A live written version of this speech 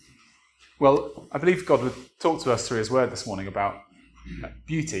Well, I believe God would talk to us through his word this morning about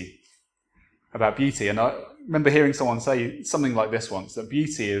beauty. And I remember hearing someone say something like this once, that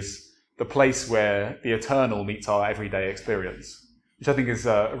beauty is the place where the eternal meets our everyday experience, which I think is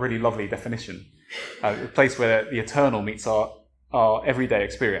a really lovely definition. A place where the eternal meets our everyday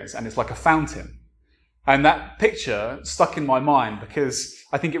experience, and it's like a fountain. And that picture stuck in my mind because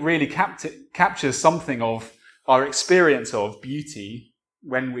I think it really captures something of our experience of beauty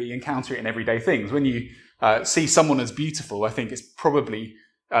when we encounter it in everyday things. When you see someone as beautiful, I think it's probably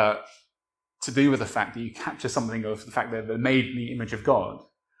to do with the fact that you capture something of the fact that they're made in the image of God.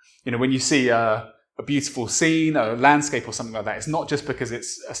 You know, when you see a beautiful scene, a landscape or something like that, it's not just because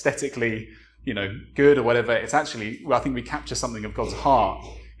it's aesthetically, good or whatever. It's actually, I think we capture something of God's heart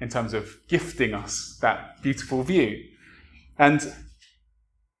in terms of gifting us that beautiful view. And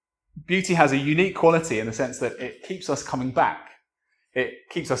beauty has a unique quality in the sense that it keeps us coming back. It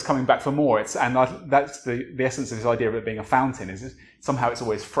keeps us coming back for more. That's the essence of this idea of it being a fountain, is somehow it's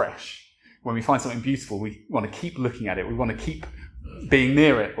always fresh. When we find something beautiful, we want to keep looking at it. We want to keep being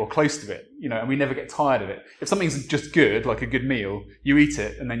near it or close to it, and we never get tired of it. If something's just good, like a good meal, you eat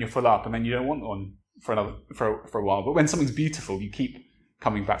it and then you're full up and then you don't want one for a while. But when something's beautiful, you keep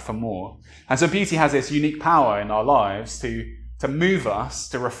coming back for more. And so beauty has this unique power in our lives to move us,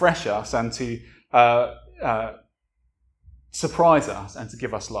 to refresh us, and to surprise us and to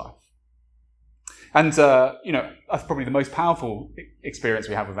give us life. And, that's probably the most powerful experience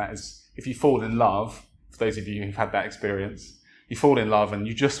we have of that is if you fall in love. For those of you who've had that experience, you fall in love and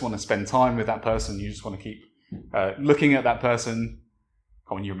you just want to spend time with that person. You just want to keep looking at that person.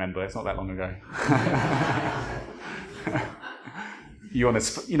 Come on, you remember, it's not that long ago. You want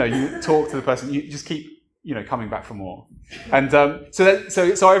to, you talk to the person, you just keep, coming back for more. And so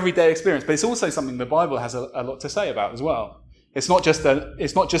it's our everyday experience, but it's also something the Bible has a lot to say about as well. It's not just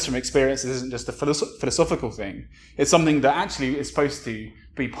from experience. It isn't just a philosophical thing. It's something that actually is supposed to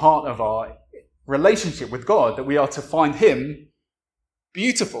be part of our relationship with God, that we are to find him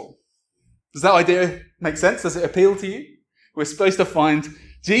beautiful. Does that idea make sense? Does it appeal to you? We're supposed to find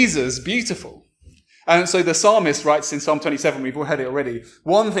Jesus beautiful. And so the psalmist writes in Psalm 27, we've all heard it already,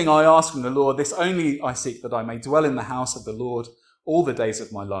 "One thing I ask from the Lord, this only I seek, that I may dwell in the house of the Lord all the days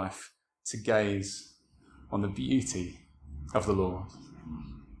of my life, to gaze on the beauty of the Lord."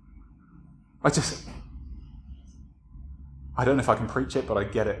 I don't know if I can preach it, but I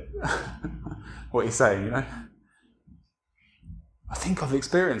get it. What he's saying, I think I've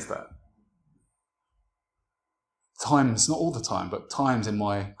experienced that. Times, not all the time, but times in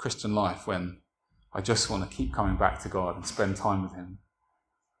my Christian life when I just want to keep coming back to God and spend time with him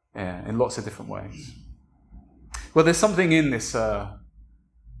in lots of different ways. Well, there's something in this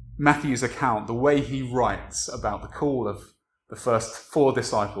Matthew's account, the way he writes about the call of the first four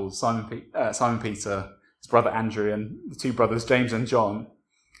disciples, Simon Peter, his brother Andrew, and the two brothers James and John.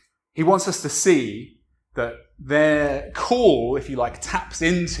 He wants us to see that their call, if you like, taps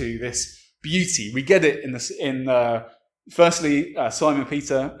into this beauty. We get it firstly Simon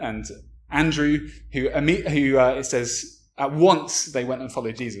Peter and Andrew, who it says at once they went and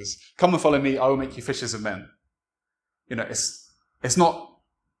followed Jesus. "Come and follow me, I will make you fishers of men." It's not,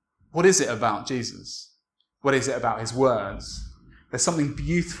 what is it about Jesus? What is it about his words? There's something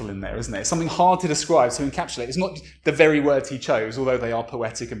beautiful in there, isn't there? It's something hard to describe, to encapsulate. It's not the very words he chose, although they are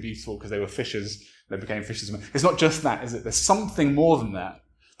poetic and beautiful because they were fishers, they became fishers of men. It's not just that, is it? There's something more than that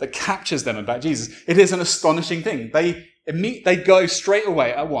captures them about Jesus. It is an astonishing thing. They go straight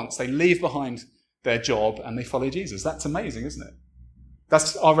away at once. They leave behind their job and they follow Jesus. That's amazing, isn't it?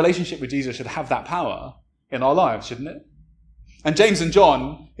 That's our relationship with Jesus should have that power in our lives, shouldn't it? And James and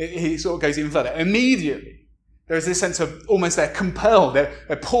John, he sort of goes even further. Immediately, there is this sense of almost they're compelled,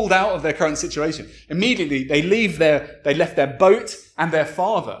 they're pulled out of their current situation. Immediately, they left their boat and their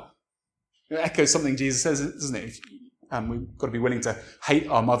father. It echoes something Jesus says, doesn't it? We've got to be willing to hate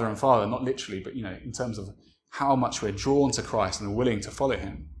our mother and father, not literally, but in terms of how much we're drawn to Christ and are willing to follow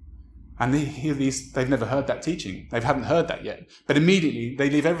him. And they've never heard that teaching. They haven't heard that yet. But immediately, they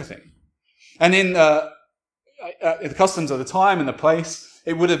leave everything. And in the customs of the time and the place,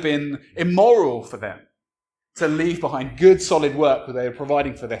 it would have been immoral for them to leave behind good, solid work that they were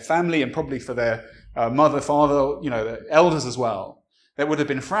providing for their family and probably for their mother, father, the elders as well. That would have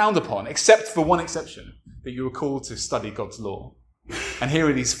been frowned upon, except for one exception, that you were called to study God's law. And here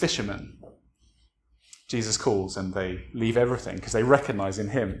are these fishermen. Jesus calls and they leave everything because they recognize in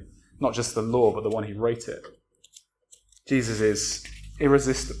him not just the law, but the one who wrote it. Jesus is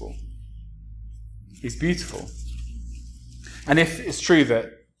irresistible. He's beautiful. And if it's true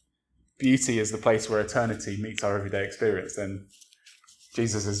that beauty is the place where eternity meets our everyday experience, then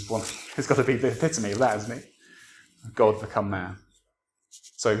Jesus has got to be the epitome of that, isn't he? God become man.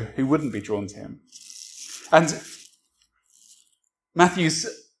 So who wouldn't be drawn to him? And Matthew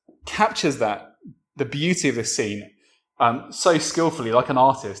captures the beauty of this scene so skillfully, like an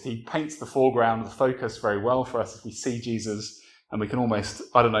artist. He paints the foreground, the focus very well for us as we see Jesus, and we can almost,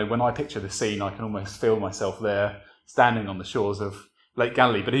 I don't know, when I picture the scene, I can almost feel myself there, standing on the shores of Lake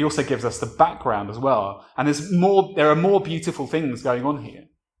Galilee. But he also gives us the background as well. And there are more beautiful things going on here.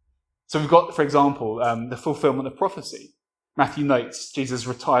 So we've got, for example, the fulfillment of prophecy. Matthew notes Jesus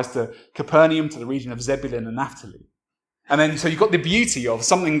retires to Capernaum, to the region of Zebulun and Naphtali. And then, so you've got the beauty of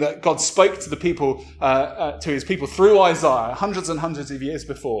something that God spoke to the people, to his people through Isaiah, hundreds and hundreds of years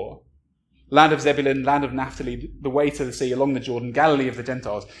before. Land of Zebulun, land of Naphtali, the way to the sea along the Jordan, Galilee of the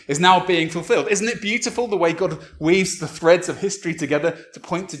Gentiles, is now being fulfilled. Isn't it beautiful the way God weaves the threads of history together to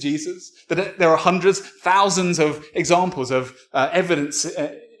point to Jesus? That there are hundreds, thousands of examples of evidence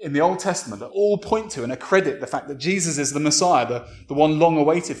in the Old Testament that all point to and accredit the fact that Jesus is the Messiah, the one long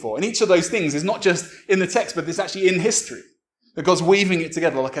awaited for. And each of those things is not just in the text, but it's actually in history. That God's weaving it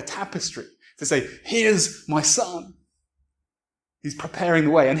together like a tapestry to say, here's my son. He's preparing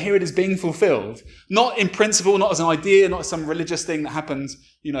the way, and here it is being fulfilled. Not in principle, not as an idea, not as some religious thing that happens,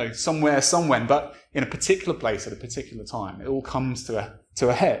 somewhere, somewhen, but in a particular place at a particular time. It all comes to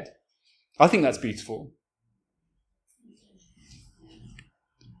a head. I think that's beautiful.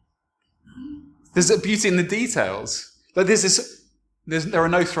 There's a beauty in the details. Like there are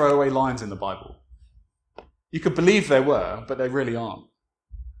no throwaway lines in the Bible. You could believe there were, but they really aren't.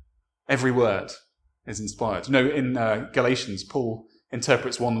 Every word is inspired. In Galatians, Paul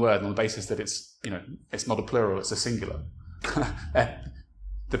interprets one word on the basis that it's not a plural, it's a singular.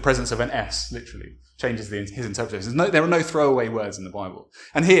 The presence of an S, literally, changes his interpretation. There are no throwaway words in the Bible.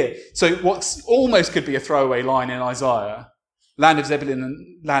 And here, so what almost could be a throwaway line in Isaiah, land of Zebulun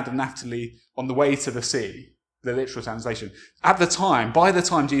and land of Naphtali on the way to the sea, the literal translation. By the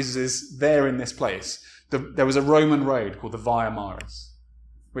time Jesus is there in this place, there was a Roman road called the Via Maris,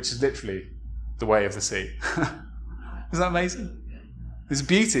 which is literally the way of the sea. Isn't that amazing? There's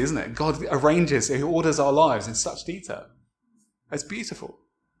beauty, isn't it? God arranges, he orders our lives in such detail. It's beautiful.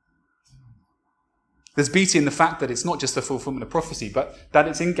 There's beauty in the fact that it's not just the fulfillment of prophecy, but that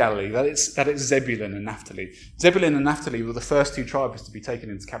it's in Galilee, that it's Zebulun and Naphtali. Zebulun and Naphtali were the first two tribes to be taken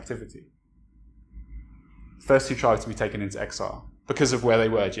into captivity. First two tribes to be taken into exile because of where they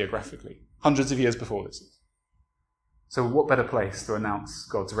were geographically, hundreds of years before this. So what better place to announce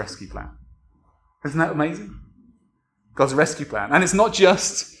God's rescue plan? Isn't that amazing? God's rescue plan. And it's not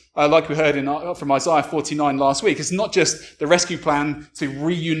just, like we heard from Isaiah 49 last week, it's not just the rescue plan to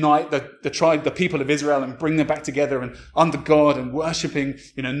reunite the people of Israel and bring them back together and under God and worshipping,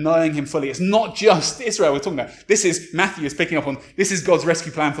 knowing him fully. It's not just Israel we're talking about. Matthew is picking up on, this is God's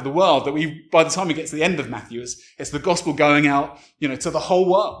rescue plan for the world, that by the time we get to the end of Matthew, it's the gospel going out, to the whole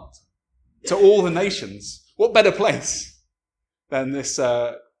world, to all the nations. What better place than this,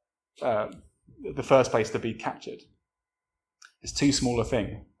 the first place to be captured? It's too small a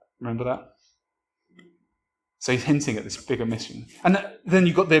thing. Remember that? So he's hinting at this bigger mission. And then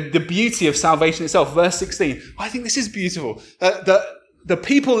you've got the beauty of salvation itself. Verse 16. I think this is beautiful. The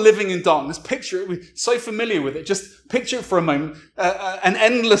people living in darkness, picture it, we're so familiar with it. Just picture it for a moment. An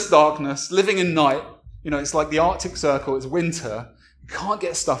endless darkness, living in night. It's like the Arctic Circle, it's winter. You can't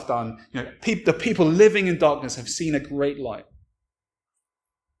get stuff done. The people living in darkness have seen a great light.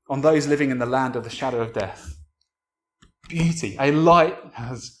 On those living in the land of the shadow of death. Beauty. A light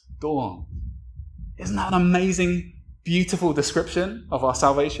has dawned. Isn't that an amazing, beautiful description of our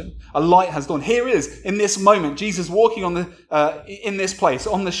salvation? A light has dawned. Here is, in this moment, Jesus walking in this place,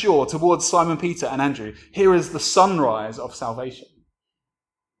 on the shore, towards Simon Peter and Andrew. Here is the sunrise of salvation.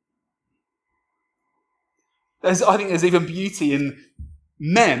 I think there's even beauty in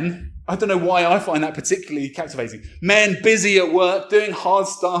men. I don't know why I find that particularly captivating. Men busy at work, doing hard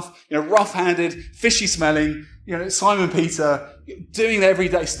stuff, rough-handed, fishy-smelling, Simon Peter doing their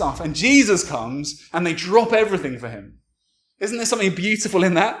everyday stuff. And Jesus comes and they drop everything for him. Isn't there something beautiful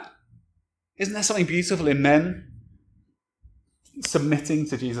in that? Isn't there something beautiful in men submitting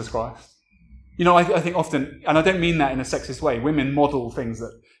to Jesus Christ? I think often, and I don't mean that in a sexist way, women model things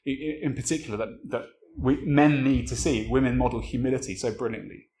that, in particular, that men need to see. Women model humility so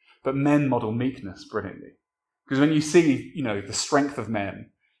brilliantly. But men model meekness brilliantly. Because when you see, the strength of men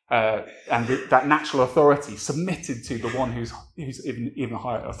and that natural authority submitted to the one who's even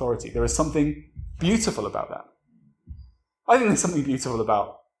higher authority, there is something beautiful about that. I think there's something beautiful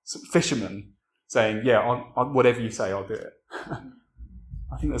about fishermen saying, yeah, whatever you say, I'll do it.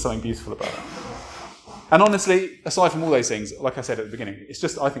 I think there's something beautiful about that. And honestly, aside from all those things, like I said at the beginning, it's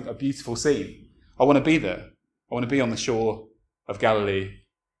just, I think, a beautiful scene. I want to be there. I want to be on the shore of Galilee,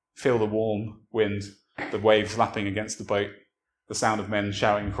 feel the warm wind, the waves lapping against the boat, the sound of men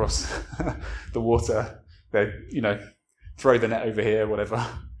shouting across the water. They, throw the net over here, whatever.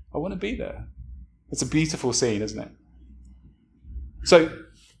 I want to be there. It's a beautiful scene, isn't it? So,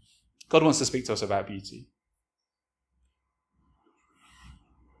 God wants to speak to us about beauty.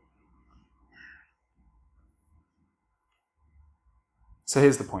 So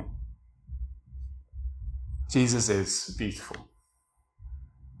here's the point. Jesus is beautiful,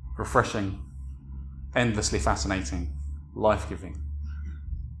 refreshing, endlessly fascinating, life-giving.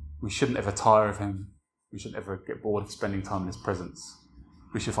 We shouldn't ever tire of him. We shouldn't ever get bored of spending time in his presence.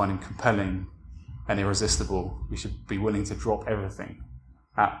 We should find him compelling and irresistible. We should be willing to drop everything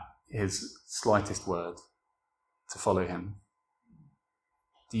at his slightest word to follow him.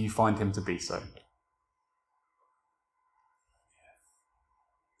 Do you find him to be so?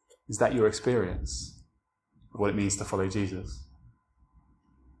 Is that your experience of what it means to follow Jesus?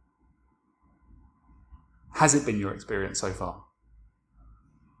 Has it been your experience so far?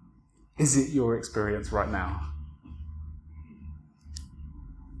 Is it your experience right now?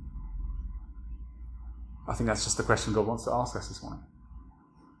 I think that's just the question God wants to ask us this morning.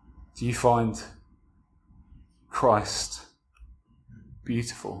 Do you find Christ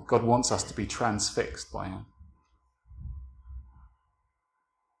beautiful? God wants us to be transfixed by him.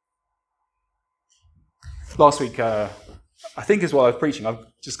 Last week, I think as while I was preaching, I've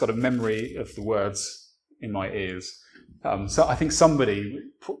just got a memory of the words in my ears. So I think somebody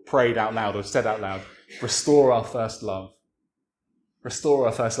prayed out loud or said out loud, "Restore our first love." Restore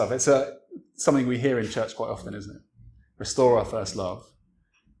our first love. It's something we hear in church quite often, isn't it? Restore our first love.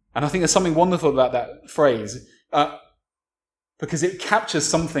 And I think there's something wonderful about that phrase because it captures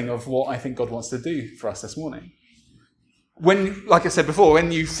something of what I think God wants to do for us this morning. When, like I said before,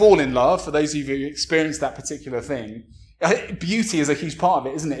 when you fall in love, for those of you who experience that particular thing, beauty is a huge part of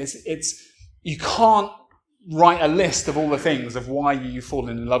it, isn't it? It's you can't write a list of all the things of why you've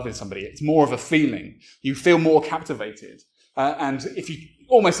fallen in love with somebody. It's more of a feeling. You feel more captivated. And if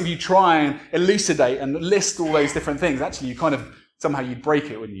you try and elucidate and list all those different things, actually you kind of, somehow you'd break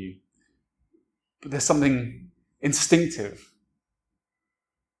it, wouldn't you? But there's something instinctive.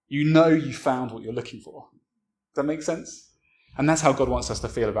 You know you found what you're looking for. Does that make sense? And that's how God wants us to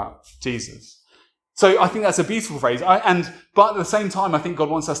feel about Jesus. So I think that's a beautiful phrase. But at the same time, I think God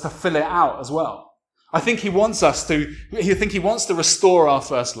wants us to fill it out as well. I think he wants to restore our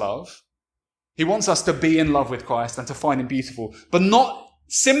first love. He wants us to be in love with Christ and to find him beautiful, but not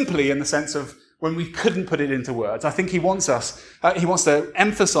simply in the sense of when we couldn't put it into words. I think he wants to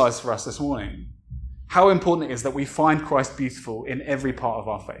emphasize for us this morning how important it is that we find Christ beautiful in every part of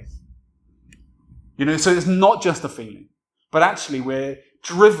our faith. So it's not just a feeling, but actually we're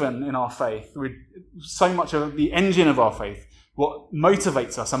driven in our faith. So much of the engine of our faith, what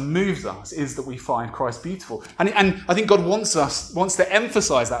motivates us and moves us, is that we find Christ beautiful. And I think God wants to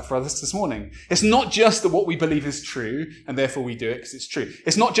emphasize that for us this morning. It's not just that what we believe is true, and therefore we do it because it's true.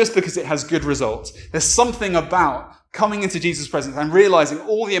 It's not just because it has good results. There's something about coming into Jesus' presence and realizing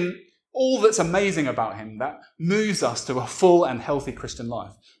all that's amazing about him that moves us to a full and healthy Christian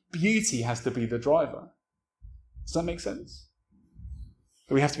life. Beauty has to be the driver. Does that make sense?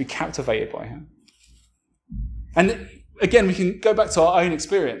 We have to be captivated by him. And again, we can go back to our own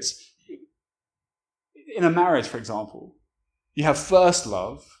experience. In a marriage, for example, you have first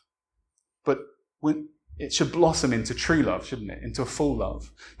love, but it should blossom into true love, shouldn't it? Into a full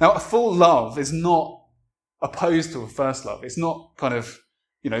love. Now, a full love is not opposed to a first love. It's not kind of,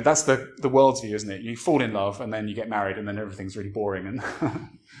 that's the world's view, isn't it? You fall in love and then you get married and then everything's really boring. And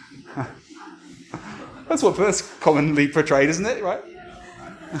that's commonly portrayed, isn't it? Right?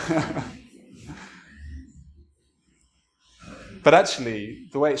 But actually,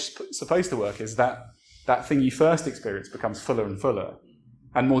 the way it's supposed to work is that thing you first experience becomes fuller and fuller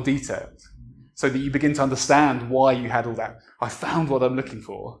and more detailed, so that you begin to understand why you had all that. I found what I'm looking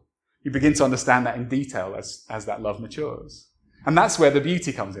for. You begin to understand that in detail as that love matures. And that's where the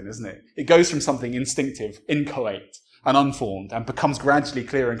beauty comes in, isn't it? It goes from something instinctive, inchoate, and unformed, and becomes gradually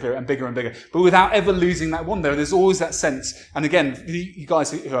clearer and clearer and bigger, but without ever losing that wonder. There's always that sense, and again, you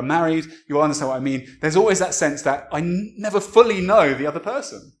guys who are married, you understand what I mean. There's always that sense that I never fully know the other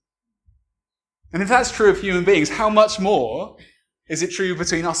person. And if that's true of human beings, how much more is it true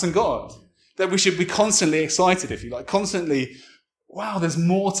between us and God? That we should be constantly excited, if you like, constantly, wow, there's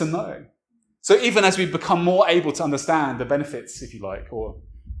more to know. So even as we become more able to understand the benefits, if you like, or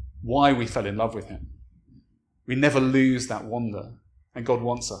why we fell in love with him, we never lose that wonder And God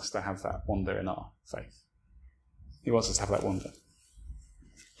wants us to have that wonder in our faith. He wants us to have that wonder.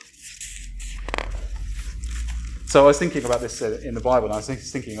 So I was thinking about this in the Bible, and I was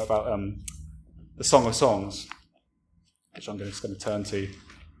thinking about the Song of Songs, which I'm just going to turn to.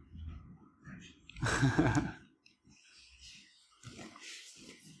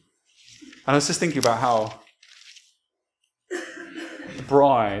 And I was just thinking about how the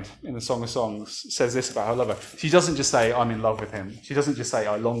bride in the Song of Songs says this about her lover. She doesn't just say, I'm in love with him. She doesn't just say,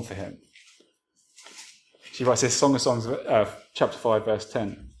 I long for him. She writes this, Song of Songs, chapter 5, verse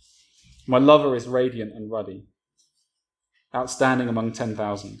 10. My lover is radiant and ruddy, outstanding among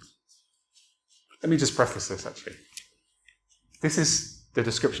 10,000. Let me just preface this, actually. This is the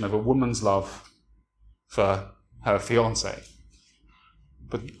description of a woman's love for her fiancé.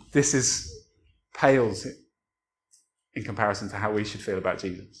 But this pales in comparison to how we should feel about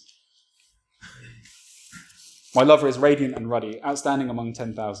Jesus. My lover is radiant and ruddy, outstanding among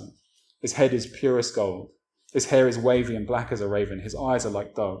 10,000. His head is purest gold. His hair is wavy and black as a raven. His eyes are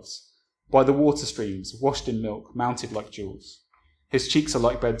like doves. By the water streams, washed in milk, mounted like jewels. His cheeks are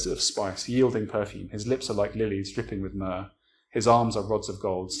like beds of spice, yielding perfume. His lips are like lilies, dripping with myrrh. His arms are rods of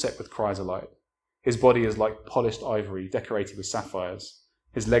gold, set with chrysolite. His body is like polished ivory, decorated with sapphires.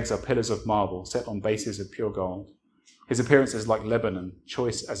 His legs are pillars of marble, set on bases of pure gold. His appearance is like Lebanon,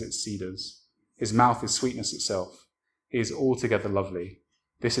 choice as its cedars. His mouth is sweetness itself. He is altogether lovely.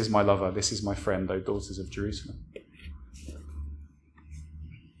 This is my lover, this is my friend, O daughters of Jerusalem.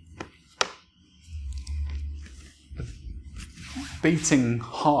 The beating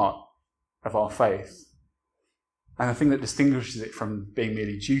heart of our faith, and the thing that distinguishes it from being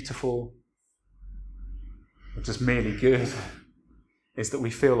merely dutiful, or just merely good, is that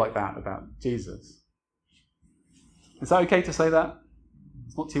we feel like that about Jesus. Is that okay to say that?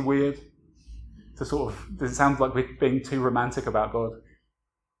 It's not too weird to does it sound like we're being too romantic about God?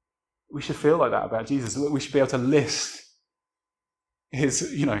 We should feel like that about Jesus. We should be able to list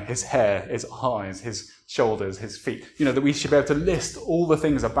his hair, his eyes, his shoulders, his feet. That we should be able to list all the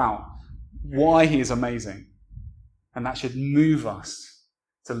things about why he is amazing. And that should move us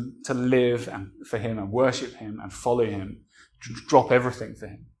to live for him and worship him and follow him, drop everything for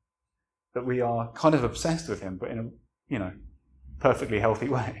him. That we are kind of obsessed with him, but in a perfectly healthy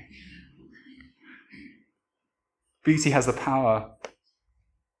way. Beauty has the power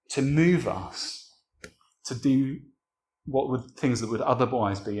to move us to do things that would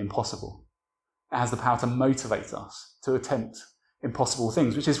otherwise be impossible. It has the power to motivate us to attempt impossible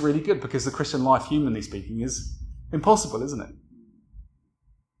things, which is really good because the Christian life, humanly speaking, is impossible, isn't it?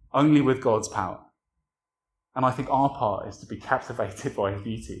 Only with God's power. And I think our part is to be captivated by his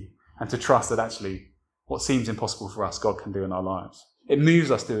beauty and to trust that actually what seems impossible for us, God can do in our lives. It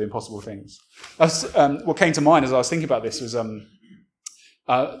moves us to do impossible things. What came to mind as I was thinking about this was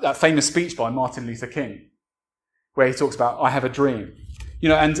that famous speech by Martin Luther King, where he talks about, I have a dream.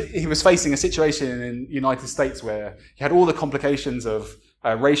 And he was facing a situation in the United States where he had all the complications of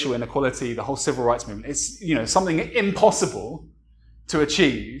racial inequality, the whole civil rights movement. It's, something impossible to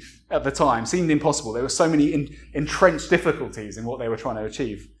achieve at the time, seemed impossible. There were so many entrenched difficulties in what they were trying to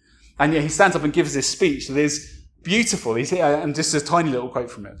achieve. And yet he stands up and gives this speech that is beautiful. And just a tiny little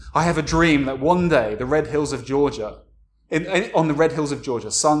quote from it. I have a dream that one day the red hills of Georgia, on the red hills of Georgia,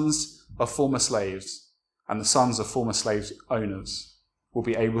 sons of former slaves and the sons of former slave owners will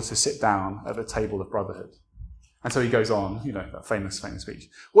be able to sit down at the table of brotherhood. And so he goes on, that famous speech.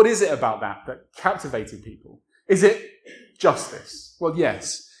 What is it about that captivated people? Is it justice? Well,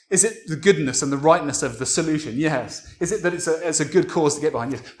 yes. Is it the goodness and the rightness of the solution? Yes. Is it that it's a good cause to get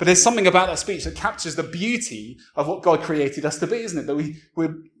behind? Yes. But there's something about that speech that captures the beauty of what God created us to be, isn't it? That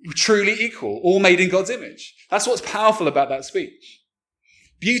we're truly equal, all made in God's image. That's what's powerful about that speech.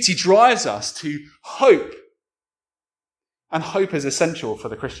 Beauty drives us to hope. And hope is essential for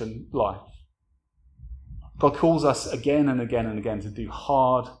the Christian life. God calls us again and again and again to do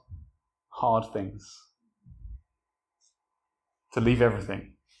hard things. To leave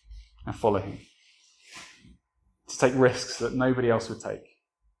everything and follow him. To take risks that nobody else would take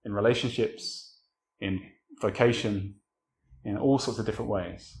in relationships, in vocation, in all sorts of different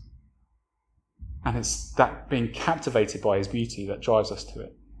ways. And it's that being captivated by his beauty that drives us to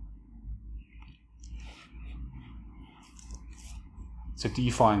it. So do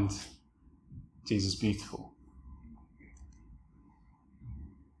you find Jesus beautiful?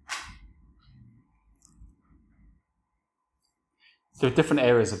 There are different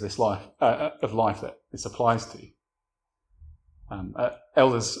areas of this life that this applies to.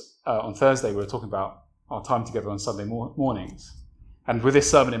 Elders, on Thursday, we were talking about our time together on Sunday mornings. And with this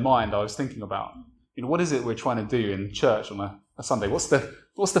sermon in mind, I was thinking about, what is it we're trying to do in church on a a Sunday? What's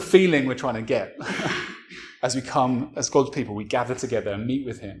the feeling we're trying to get as we come, as God's people, we gather together and meet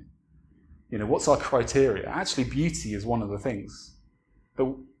with him? What's our criteria? Actually, beauty is one of the things. But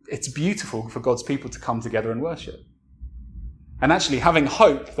it's beautiful for God's people to come together and worship. And actually having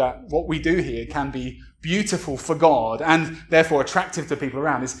hope that what we do here can be beautiful for God and therefore attractive to people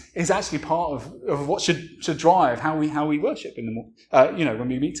around is actually part of what should drive how we worship when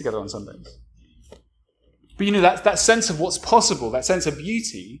we meet together on Sundays. But that sense of what's possible, that sense of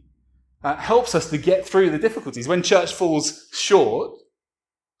beauty, helps us to get through the difficulties. When church falls short,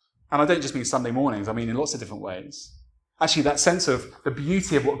 and I don't just mean Sunday mornings, I mean in lots of different ways, actually that sense of the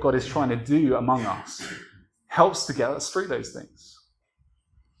beauty of what God is trying to do among us helps to get us through those things.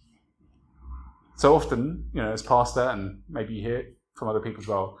 So often, as pastor, and maybe you hear it from other people as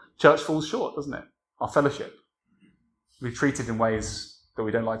well, church falls short, doesn't it? Our fellowship. We're treated in ways that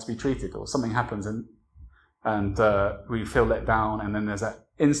we don't like to be treated, or something happens and we feel let down, and then there's that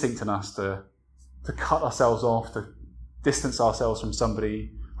instinct in us to cut ourselves off, to distance ourselves from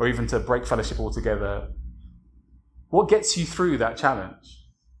somebody, or even to break fellowship altogether. What gets you through that challenge?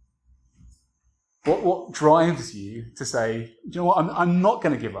 What drives you to say, do you know what, I'm not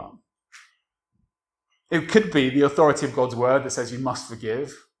going to give up? It could be the authority of God's word that says you must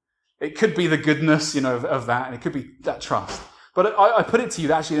forgive. It could be the goodness, of that, and it could be that trust. But I put it to you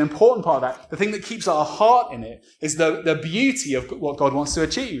that actually an important part of that, the thing that keeps our heart in it, is the beauty of what God wants to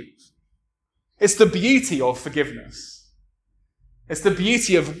achieve. It's the beauty of forgiveness. It's the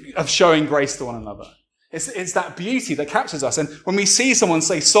beauty of showing grace to one another. It's that beauty that captures us. And when we see someone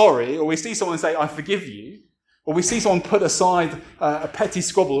say sorry, or we see someone say, I forgive you, or we see someone put aside a petty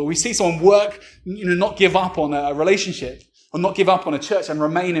squabble, or we see someone work, not give up on a relationship, or not give up on a church and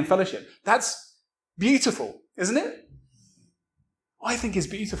remain in fellowship, that's beautiful, isn't it? I think it's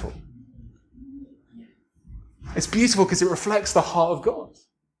beautiful. It's beautiful because it reflects the heart of God.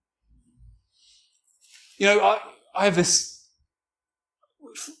 I have this,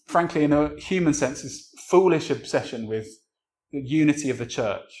 frankly, in a human sense, this foolish obsession with the unity of the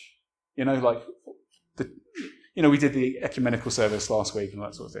church. We did the ecumenical service last week and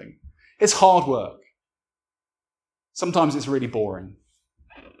that sort of thing. It's hard work. Sometimes it's really boring.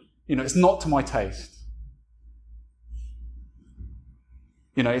 It's not to my taste.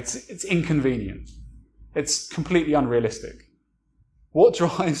 It's inconvenient. It's completely unrealistic. What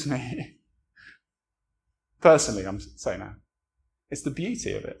drives me, personally, I'm saying now, it's the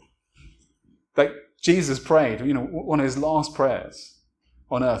beauty of it. Like Jesus prayed, one of his last prayers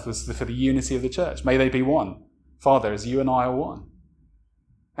on earth was for the unity of the church. May they be one. Father, as you and I are one.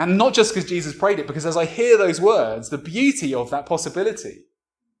 And not just because Jesus prayed it, because as I hear those words, the beauty of that possibility,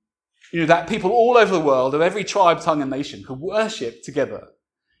 that people all over the world, of every tribe, tongue, and nation, could worship together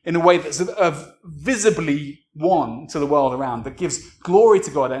in a way that's visibly one to the world around, that gives glory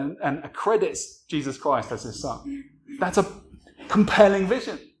to God and accredits Jesus Christ as his Son. That's a compelling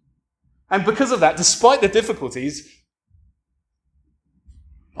vision. And because of that, despite the difficulties,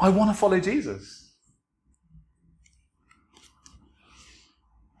 I want to follow Jesus.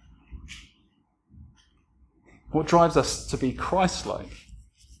 What drives us to be Christ-like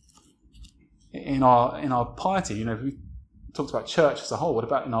in our piety? We talked about church as a whole. What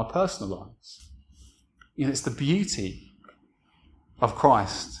about in our personal lives? It's the beauty of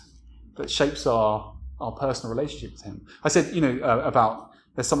Christ that shapes our personal relationship with him. I said, about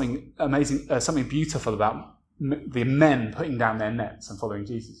there's something amazing, something beautiful about the men putting down their nets and following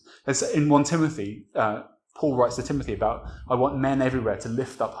Jesus. There's, in 1 Timothy, Paul writes to Timothy about, I want men everywhere to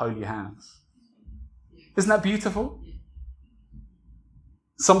lift up holy hands. Isn't that beautiful?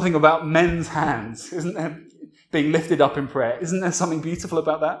 Something about men's hands, isn't there, being lifted up in prayer? Isn't there something beautiful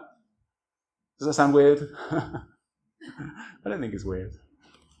about that? Does that sound weird? I don't think it's weird.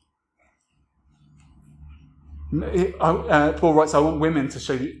 Paul writes, I want women to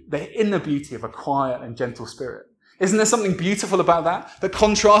show the inner beauty of a quiet and gentle spirit. Isn't there something beautiful about that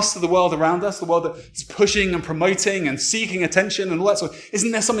contrasts to the world around us, the world that's pushing and promoting and seeking attention and all that sort of?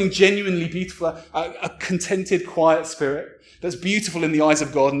 Isn't there something genuinely beautiful, a contented, quiet spirit that's beautiful in the eyes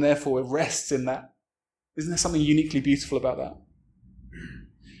of God and therefore it rests in that? Isn't there something uniquely beautiful about that?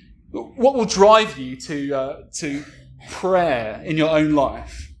 What will drive you to prayer in your own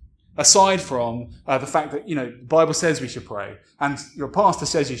life? Aside from the fact that, the Bible says we should pray, and your pastor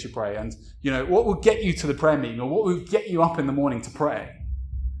says you should pray, and, what will get you to the prayer meeting, or what will get you up in the morning to pray?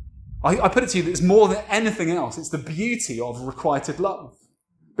 I put it to you that it's more than anything else. It's the beauty of requited love.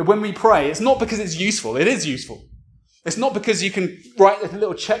 That when we pray, it's not because it's useful. It is useful. It's not because you can write a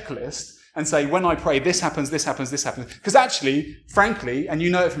little checklist and say, when I pray, this happens, this happens, this happens. Because actually, frankly, and you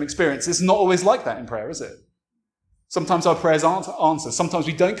know it from experience, it's not always like that in prayer, is it? Sometimes our prayers aren't answered. Sometimes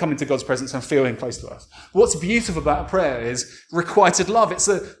we don't come into God's presence and feel him close to us. What's beautiful about a prayer is requited love. It's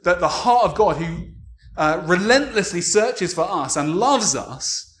the heart of God who relentlessly searches for us and loves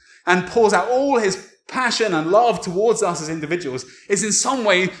us and pours out all his passion and love towards us as individuals is in some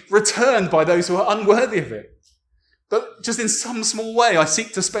way returned by those who are unworthy of it. But just in some small way, I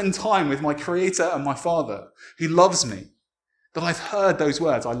seek to spend time with my Creator and my Father who loves me. That I've heard those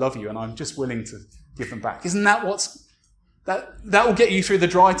words, I love you, and I'm just willing to give them back. Isn't that that will get you through the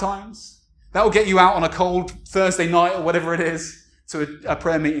dry times? That will get you out on a cold Thursday night or whatever it is to a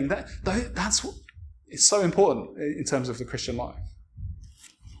prayer meeting. That's what is so important in terms of the Christian life.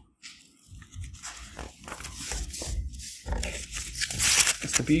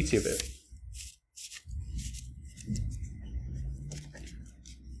 It's the beauty of it.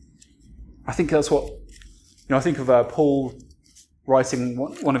 I think that's what, I think of Paul writing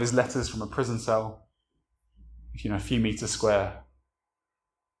one of his letters from a prison cell, a few meters square,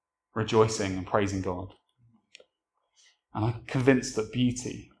 rejoicing and praising God. And I'm convinced that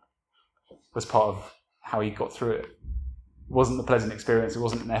beauty was part of how he got through it. It wasn't a pleasant experience. It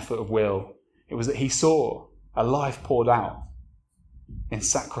wasn't an effort of will. It was that he saw a life poured out in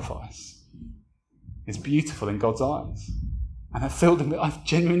sacrifice. It's beautiful in God's eyes. And that filled him, I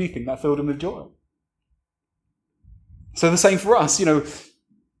genuinely think that filled him with joy. So the same for us,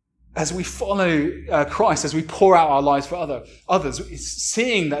 as we follow Christ, as we pour out our lives for others, it's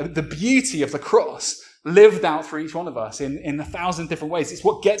seeing the beauty of the cross lived out for each one of us in 1,000 different ways. It's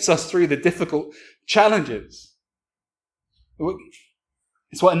what gets us through the difficult challenges.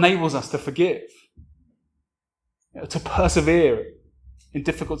 It's what enables us to forgive, to persevere in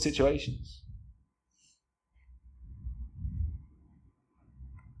difficult situations.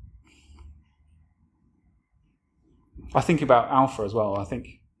 I think about Alpha as well. I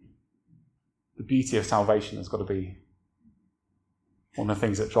think the beauty of salvation has got to be one of the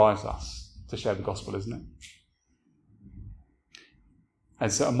things that drives us to share the gospel, isn't it?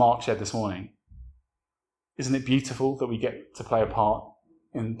 As Mark shared this morning, isn't it beautiful that we get to play a part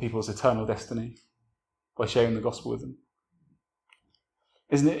in people's eternal destiny by sharing the gospel with them?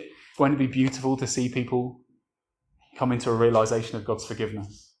 Won't it be beautiful to see people come into a realization of God's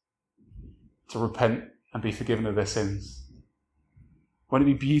forgiveness, to repent and be forgiven of their sins? Won't it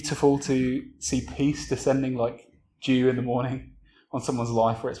be beautiful to see peace descending like dew in the morning on someone's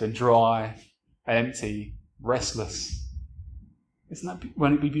life where it's been dry, empty, restless?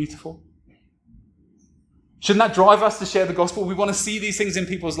 Won't it be beautiful? Shouldn't that drive us to share the gospel? We want to see these things in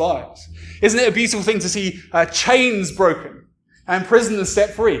people's lives. Isn't it a beautiful thing to see chains broken and prisoners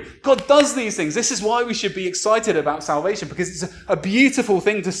set free? God does these things. This is why we should be excited about salvation, because it's a beautiful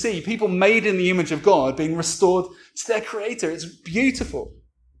thing to see people made in the image of God being restored to their Creator. It's beautiful.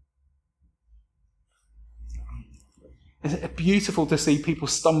 It's beautiful to see people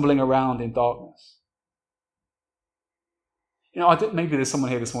stumbling around in darkness. Maybe there's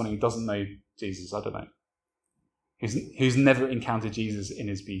someone here this morning who doesn't know Jesus. I don't know. Who's never encountered Jesus in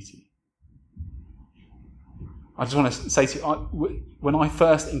his beauty. I just want to say to you, when I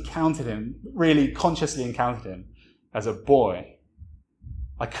first encountered him, really consciously encountered him as a boy,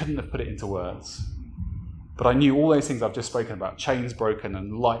 I couldn't have put it into words. But I knew all those things I've just spoken about, chains broken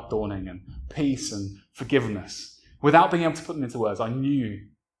and light dawning and peace and forgiveness. Without being able to put them into words, I knew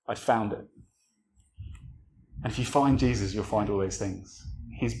I'd found it. And if you find Jesus, you'll find all those things.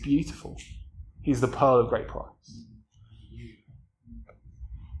 He's beautiful. He's the pearl of great price.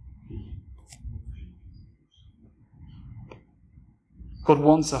 God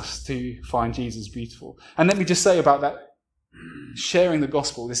wants us to find Jesus beautiful. And let me just say about that, sharing the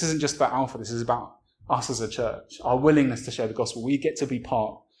gospel, this isn't just about Alpha, this is about us as a church, our willingness to share the gospel. We get to be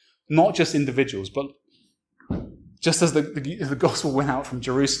part, not just individuals, but just as the gospel went out from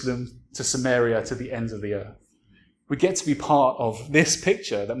Jerusalem to Samaria to the ends of the earth. We get to be part of this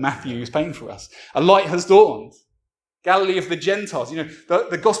picture that Matthew is painting for us. A light has dawned. Galilee of the Gentiles,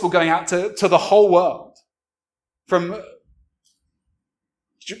 the gospel going out to the whole world. From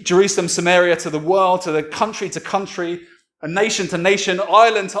Jerusalem, Samaria, to the world, to country, a nation to nation,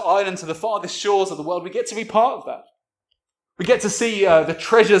 island to island, to the farthest shores of the world. We get to be part of that. We get to see the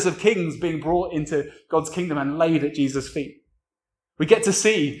treasures of kings being brought into God's kingdom and laid at Jesus' feet. We get to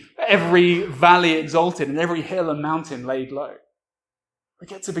see every valley exalted and every hill and mountain laid low. We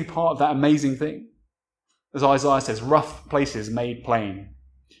get to be part of that amazing thing. As Isaiah says, rough places made plain,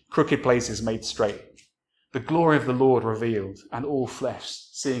 crooked places made straight. The glory of the Lord revealed, and all flesh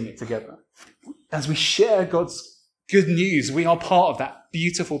seeing it together. As we share God's good news, we are part of that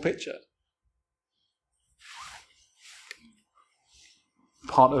beautiful picture.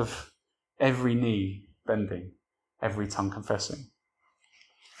 Part of every knee bending, every tongue confessing.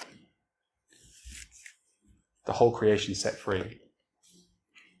 The whole creation set free.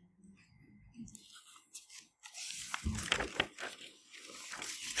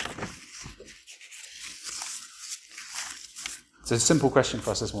 It's a simple question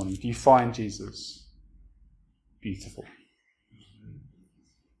for us this morning. Do you find Jesus beautiful?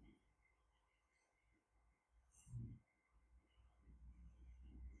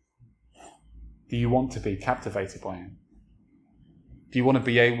 Do you want to be captivated by him? Do you want to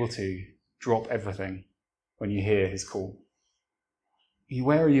be able to drop everything when you hear his call?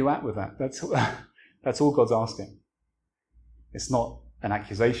 Where are you at with that? That's all God's asking. It's not an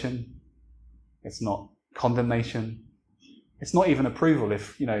accusation. It's not condemnation. It's not even approval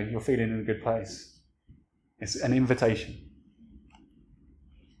if, you're feeling in a good place. It's an invitation.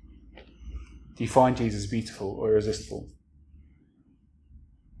 Do you find Jesus beautiful or irresistible?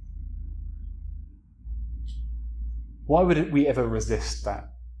 Why would we ever resist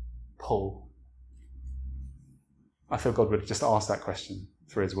that pull? I feel God would just ask that question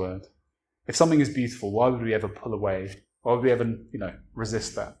through his word. If something is beautiful, why would we ever pull away? Why would we ever,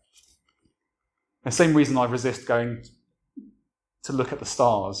 resist that? The same reason I resist going to look at the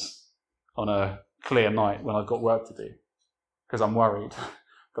stars on a clear night when I've got work to do, because I'm worried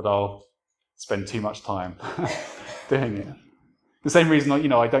that I'll spend too much time doing it. The same reason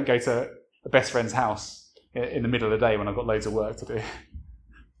I don't go to a best friend's house in the middle of the day when I've got loads of work to do,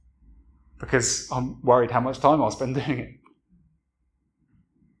 because I'm worried how much time I'll spend doing it.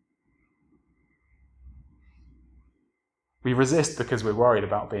 We resist because we're worried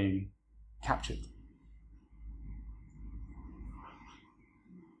about being captured.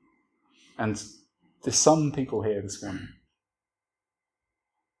 And there's some people here this morning,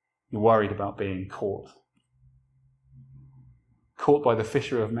 you're worried about being caught. Caught by the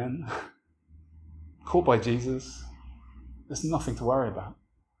fisher of men. Caught by Jesus. There's nothing to worry about.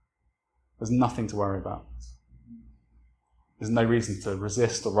 There's nothing to worry about. There's no reason to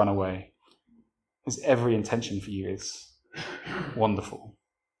resist or run away. His every intention for you is wonderful,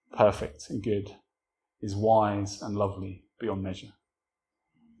 perfect and good, is wise and lovely beyond measure.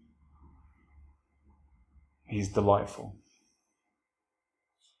 He's delightful.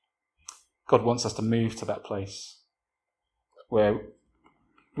 God wants us to move to that place where,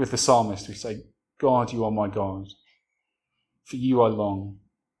 with the psalmist, we say, God, you are my God. For you I long.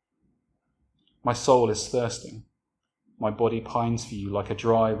 My soul is thirsting. My body pines for you like a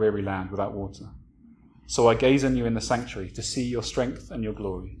dry, weary land without water. So I gaze on you in the sanctuary to see your strength and your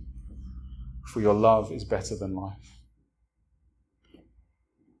glory. For your love is better than life.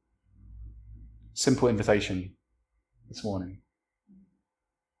 Simple invitation this morning.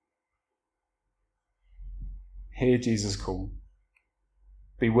 Hear Jesus' call.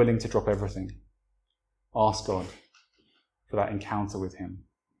 Be willing to drop everything. Ask God for that encounter with him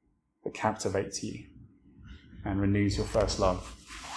that captivates you and renews your first love.